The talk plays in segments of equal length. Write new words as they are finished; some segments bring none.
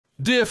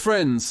Dear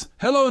friends,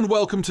 hello and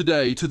welcome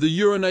today to the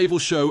Euronaval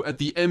show at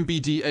the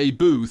MBDA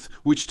booth,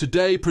 which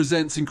today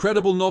presents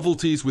incredible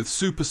novelties with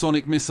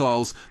supersonic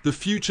missiles, the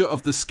future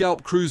of the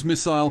Scalp cruise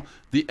missile,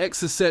 the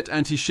Exocet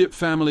anti-ship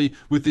family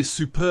with this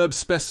superb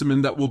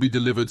specimen that will be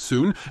delivered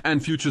soon,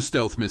 and future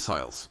stealth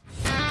missiles.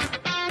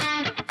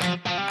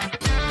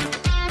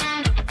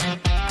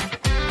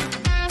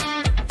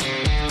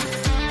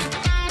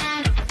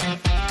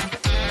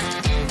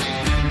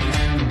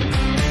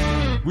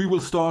 We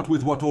will start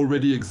with what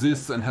already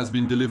exists and has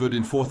been delivered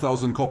in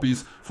 4,000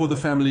 copies for the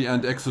family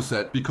and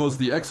Exocet, because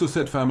the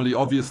Exocet family,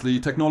 obviously,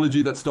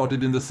 technology that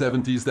started in the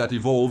 70s that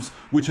evolves,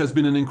 which has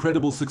been an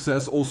incredible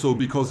success also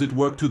because it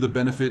worked to the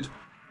benefit,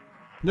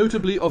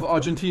 notably of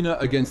Argentina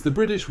against the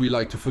British. We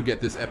like to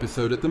forget this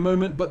episode at the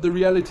moment, but the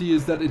reality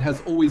is that it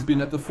has always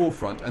been at the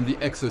forefront, and the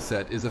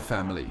Exocet is a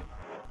family.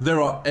 There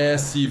are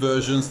air-sea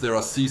versions, there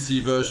are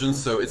sea-sea versions,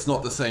 so it's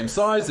not the same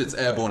size, it's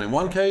airborne in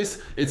one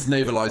case, it's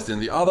navalized in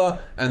the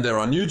other, and there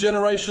are new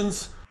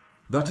generations.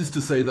 That is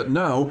to say that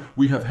now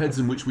we have heads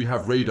in which we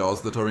have radars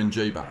that are in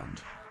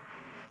J-band.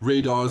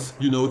 Radars,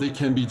 you know, they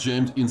can be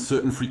jammed in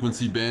certain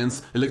frequency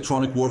bands,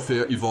 electronic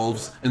warfare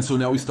evolves, and so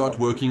now we start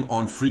working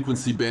on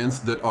frequency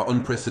bands that are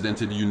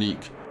unprecedented,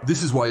 unique.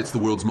 This is why it's the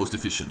world's most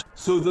efficient.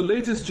 So the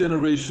latest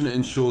generation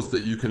ensures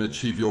that you can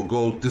achieve your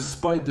goal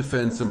despite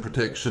defense and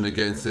protection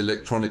against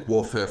electronic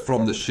warfare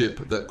from the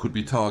ship that could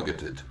be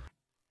targeted.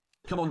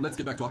 Come on, let's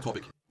get back to our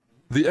topic.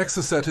 The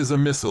Exocet is a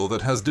missile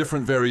that has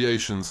different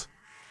variations.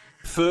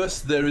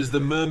 First, there is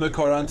the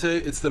Maneuverability.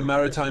 It's the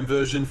maritime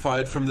version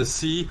fired from the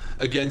sea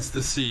against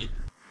the sea.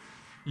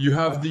 You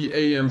have the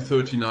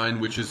AM-39,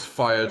 which is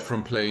fired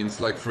from planes,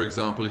 like for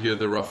example here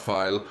the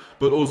Rafale,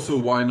 but also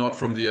why not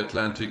from the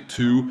Atlantic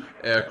too,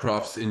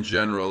 aircrafts in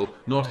general,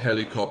 not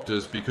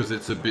helicopters because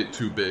it's a bit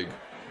too big.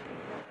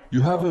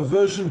 You have a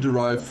version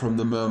derived from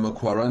the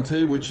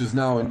Maneuverability, which is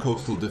now in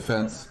coastal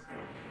defense.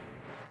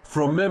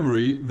 From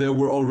memory, there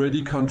were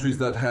already countries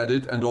that had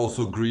it, and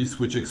also Greece,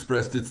 which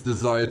expressed its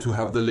desire to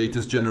have the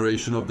latest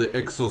generation of the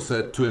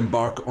Exocet to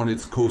embark on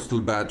its coastal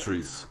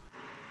batteries.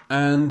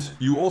 And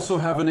you also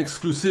have an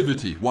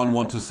exclusivity, one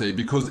wants to say,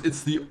 because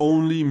it's the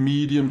only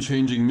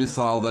medium-changing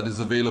missile that is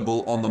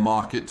available on the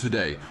market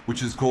today,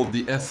 which is called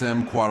the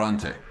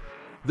SM-40.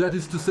 That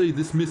is to say,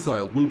 this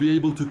missile will be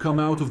able to come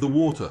out of the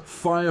water,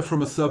 fire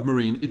from a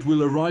submarine, it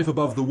will arrive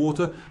above the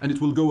water, and it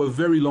will go a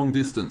very long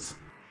distance.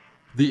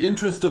 The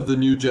interest of the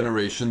new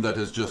generation that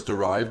has just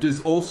arrived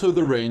is also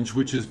the range,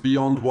 which is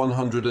beyond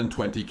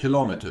 120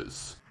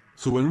 kilometers.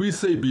 So when we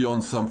say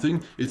beyond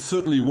something, it's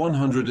certainly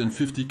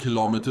 150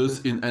 kilometers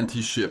in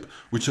anti-ship,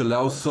 which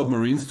allows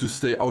submarines to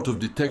stay out of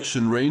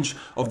detection range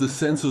of the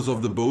sensors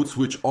of the boats,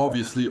 which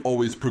obviously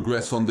always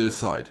progress on their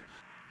side.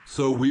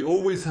 So we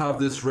always have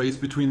this race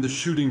between the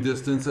shooting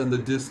distance and the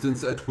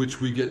distance at which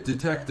we get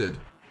detected.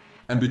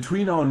 And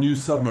between our new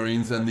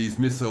submarines and these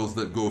missiles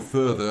that go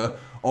further,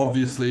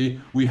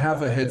 obviously we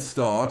have a head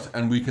start,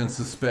 and we can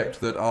suspect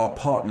that our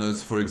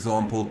partners, for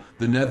example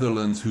the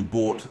Netherlands, who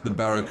bought the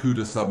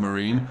Barracuda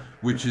submarine,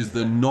 which is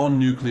the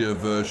non-nuclear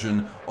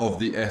version of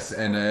the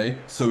SNA,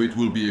 so it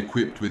will be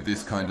equipped with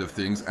this kind of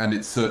things, and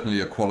it's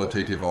certainly a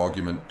qualitative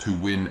argument to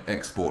win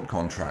export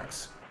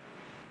contracts.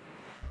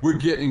 We're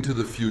getting to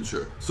the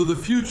future. So the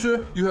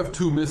future, you have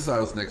two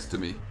missiles next to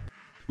me.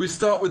 We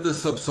start with the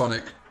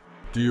subsonic.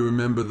 Do you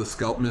remember the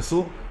Scalp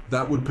missile?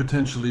 That would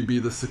potentially be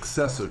the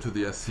successor to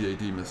the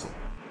SCAD missile.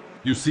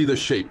 You see the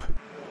shape.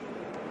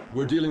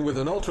 We're dealing with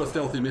an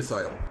ultra-stealthy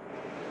missile.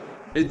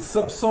 It's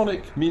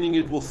subsonic, meaning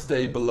it will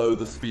stay below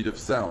the speed of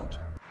sound.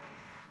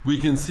 We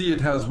can see it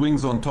has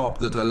wings on top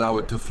that allow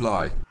it to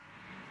fly.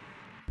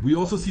 We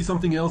also see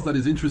something else that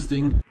is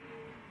interesting.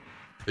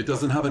 It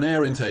doesn't have an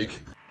air intake.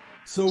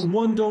 So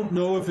one don't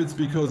know if it's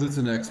because it's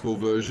an Expo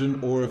version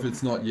or if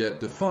it's not yet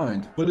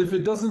defined. But if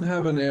it doesn't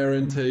have an air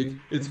intake,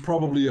 it's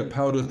probably a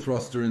powder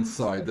thruster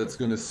inside that's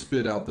going to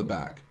spit out the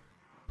back.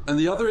 And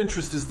the other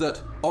interest is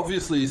that,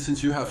 obviously,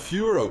 since you have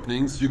fewer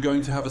openings, you're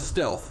going to have a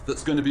stealth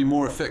that's going to be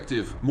more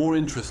effective, more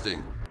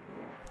interesting.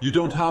 You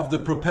don't have the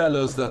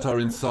propellers that are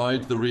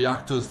inside, the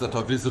reactors that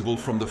are visible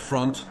from the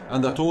front,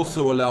 and that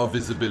also allow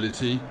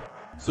visibility.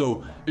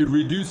 So it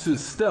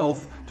reduces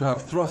stealth to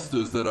have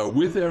thrusters that are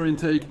with air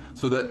intake,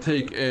 so that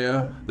take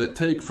air, that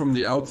take from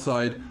the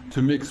outside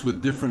to mix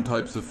with different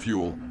types of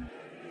fuel.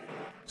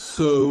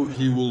 So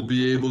he will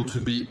be able to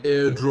be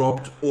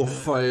airdropped or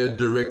fired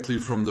directly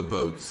from the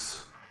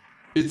boats.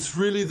 It's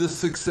really the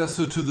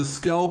successor to the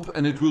Scalp,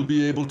 and it will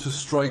be able to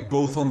strike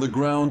both on the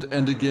ground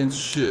and against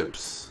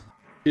ships.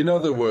 In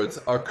other words,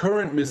 our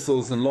current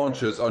missiles and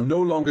launchers are no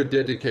longer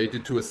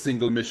dedicated to a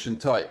single mission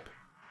type.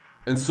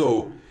 And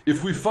so,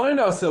 if we find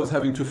ourselves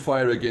having to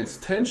fire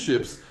against 10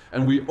 ships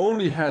and we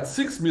only had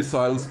 6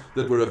 missiles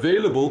that were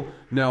available,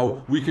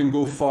 now we can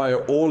go fire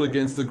all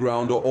against the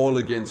ground or all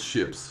against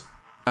ships.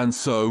 And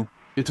so,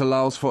 it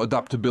allows for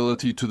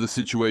adaptability to the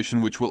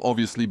situation, which will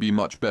obviously be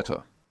much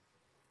better.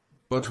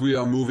 But we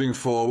are moving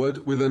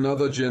forward with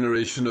another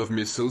generation of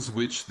missiles,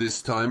 which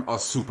this time are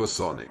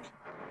supersonic.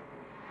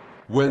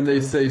 When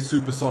they say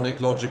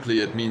supersonic,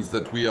 logically it means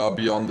that we are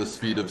beyond the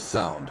speed of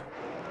sound.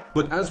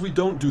 But as we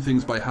don't do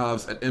things by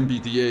halves at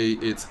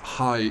MBDA, it's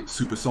high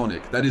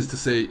supersonic. That is to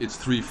say, it's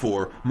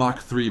 3-4, Mach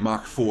 3,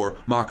 Mach 4,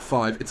 Mach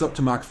 5. It's up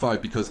to Mach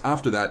 5 because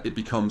after that it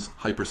becomes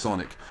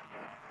hypersonic.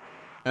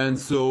 And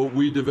so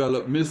we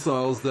develop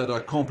missiles that are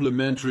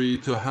complementary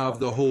to have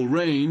the whole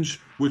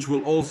range, which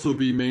will also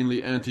be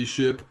mainly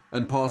anti-ship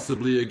and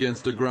possibly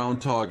against a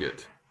ground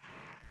target.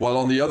 While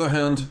on the other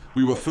hand,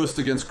 we were first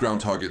against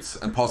ground targets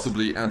and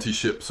possibly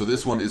anti-ship, so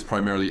this one is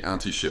primarily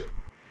anti-ship.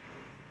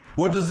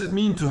 What does it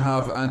mean to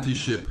have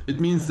anti-ship?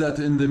 It means that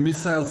in the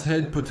missile's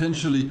head,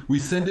 potentially, we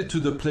send it to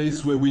the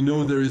place where we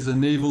know there is a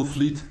naval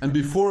fleet, and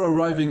before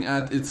arriving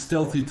at its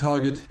stealthy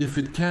target, if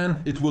it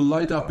can, it will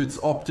light up its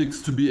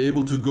optics to be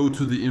able to go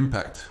to the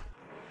impact.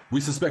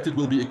 We suspect it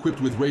will be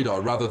equipped with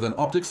radar rather than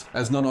optics,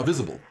 as none are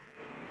visible.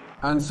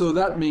 And so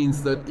that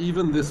means that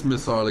even this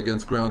missile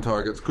against ground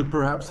targets could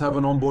perhaps have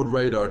an onboard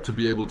radar to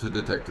be able to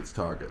detect its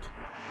target.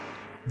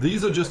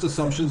 These are just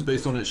assumptions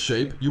based on its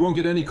shape. You won't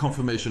get any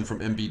confirmation from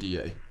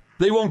MBDA.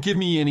 They won't give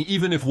me any,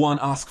 even if one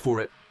asks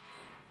for it.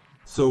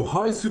 So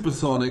high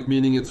supersonic,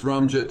 meaning it's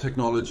Ramjet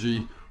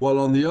technology, while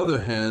on the other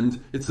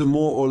hand, it's a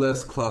more or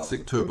less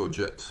classic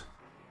turbojet.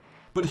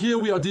 But here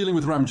we are dealing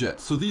with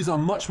Ramjet, so these are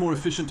much more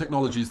efficient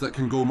technologies that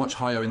can go much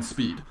higher in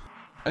speed.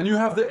 And you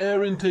have the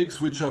air intakes,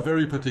 which are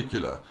very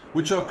particular,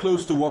 which are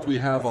close to what we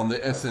have on the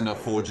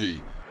SNR-4G.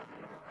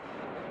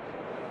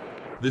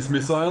 This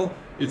missile,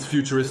 it's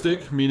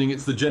futuristic, meaning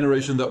it's the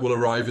generation that will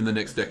arrive in the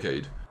next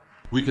decade.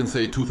 We can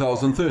say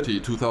 2030,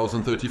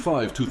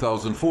 2035,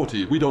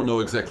 2040, we don't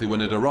know exactly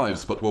when it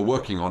arrives, but we're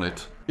working on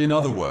it. In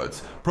other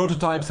words,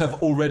 prototypes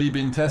have already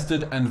been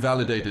tested and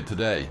validated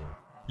today.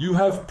 You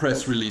have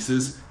press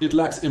releases, it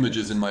lacks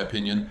images in my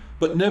opinion,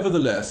 but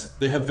nevertheless,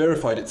 they have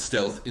verified its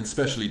stealth in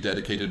specially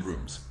dedicated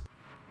rooms.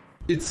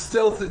 Its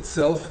stealth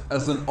itself,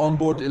 as an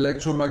onboard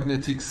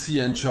electromagnetic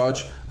CN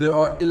charge, there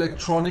are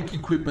electronic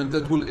equipment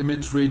that will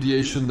emit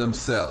radiation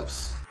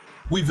themselves.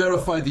 We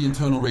verify the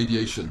internal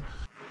radiation.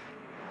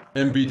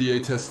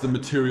 MBDA tests the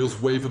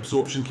material's wave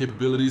absorption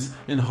capabilities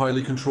in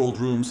highly controlled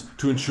rooms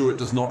to ensure it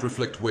does not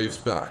reflect waves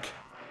back.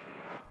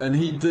 And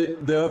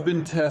there have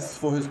been tests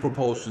for his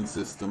propulsion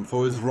system,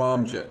 for his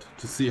Ramjet,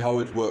 to see how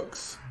it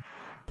works.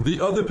 The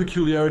other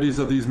peculiarities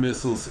of these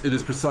missiles, it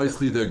is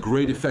precisely their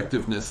great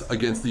effectiveness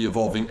against the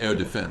evolving air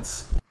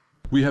defense.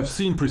 We have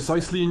seen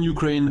precisely in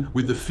Ukraine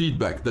with the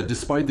feedback that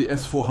despite the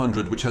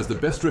S-400, which has the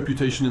best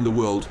reputation in the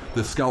world,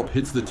 the Scalp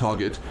hits the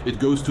target, it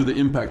goes to the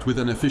impact with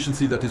an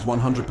efficiency that is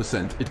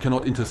 100%. It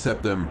cannot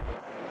intercept them.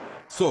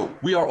 So,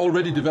 we are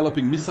already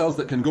developing missiles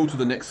that can go to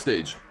the next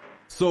stage.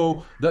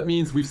 So, that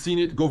means we've seen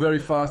it go very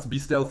fast, be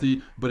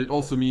stealthy, but it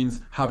also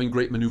means having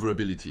great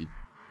maneuverability.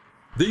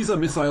 These are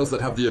missiles that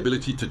have the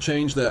ability to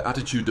change their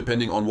attitude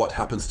depending on what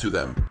happens to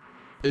them.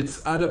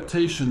 It's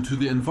adaptation to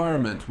the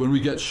environment. When we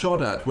get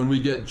shot at, when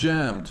we get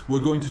jammed, we're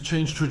going to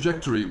change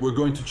trajectory, we're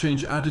going to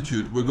change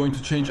attitude, we're going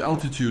to change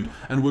altitude,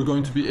 and we're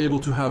going to be able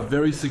to have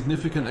very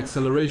significant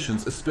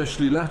accelerations,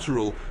 especially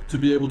lateral, to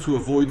be able to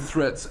avoid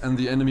threats and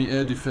the enemy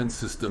air defense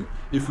system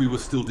if we were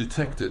still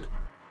detected.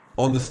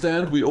 On the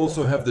stand, we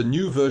also have the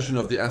new version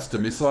of the Aster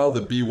missile,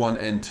 the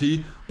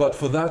B-1NT, but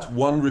for that,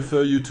 one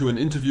refer you to an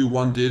interview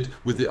one did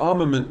with the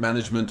armament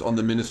management on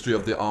the Ministry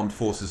of the Armed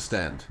Forces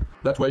stand.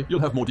 That way,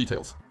 you'll have more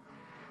details.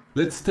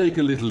 Let's take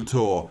a little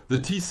tour. The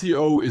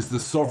TCO is the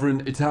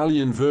sovereign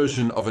Italian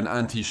version of an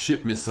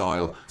anti-ship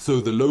missile, so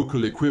the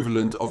local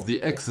equivalent of the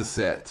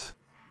Exocet.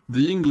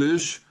 The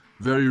English,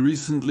 very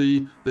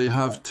recently, they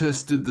have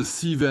tested the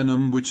Sea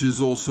Venom, which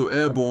is also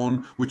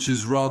airborne, which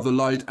is rather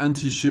light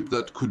anti-ship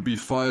that could be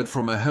fired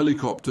from a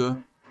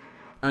helicopter.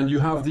 And you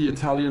have the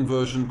Italian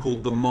version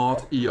called the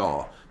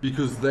Mart-ER,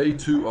 because they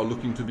too are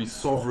looking to be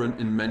sovereign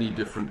in many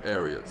different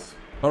areas.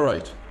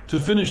 Alright. To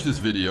finish this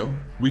video,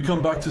 we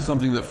come back to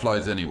something that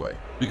flies anyway,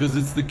 because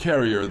it's the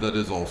carrier that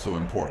is also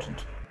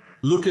important.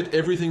 Look at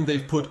everything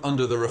they've put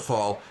under the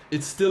Rafale.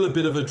 It's still a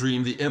bit of a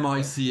dream, the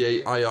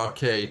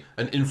MICA-IRK,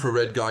 an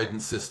infrared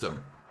guidance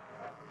system.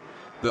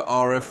 The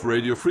RF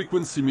radio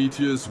frequency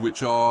meteors,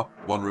 which are,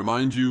 one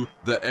remind you,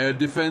 the air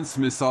defense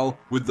missile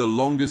with the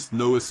longest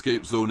no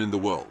escape zone in the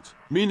world.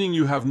 Meaning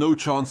you have no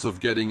chance of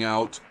getting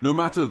out, no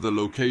matter the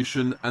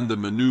location and the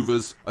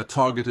maneuvers a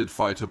targeted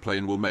fighter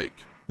plane will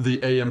make.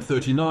 The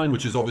AM-39,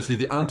 which is obviously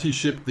the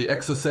anti-ship, the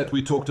Exocet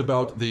we talked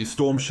about, the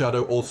Storm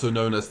Shadow, also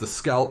known as the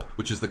Scalp,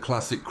 which is the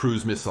classic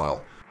cruise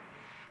missile.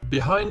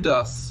 Behind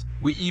us,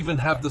 we even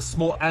have the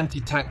small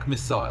anti-tank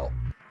missile.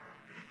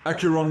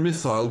 Acheron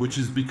missile, which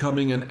is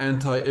becoming an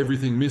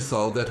anti-everything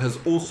missile that has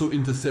also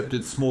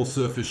intercepted small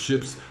surface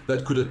ships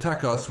that could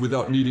attack us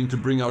without needing to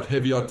bring out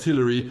heavy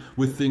artillery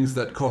with things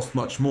that cost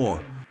much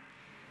more.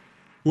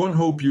 One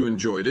hope you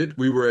enjoyed it.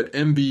 We were at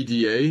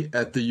MBDA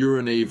at the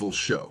Euronaval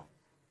show.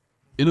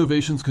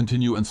 Innovations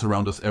continue and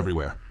surround us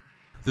everywhere.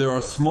 There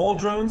are small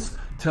drones,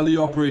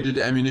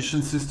 teleoperated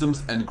ammunition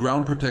systems, and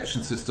ground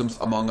protection systems,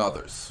 among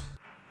others.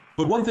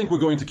 But one thing we're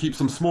going to keep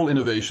some small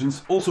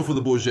innovations, also for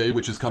the Bourget,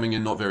 which is coming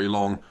in not very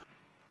long.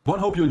 One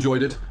hope you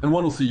enjoyed it, and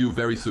one will see you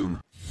very soon.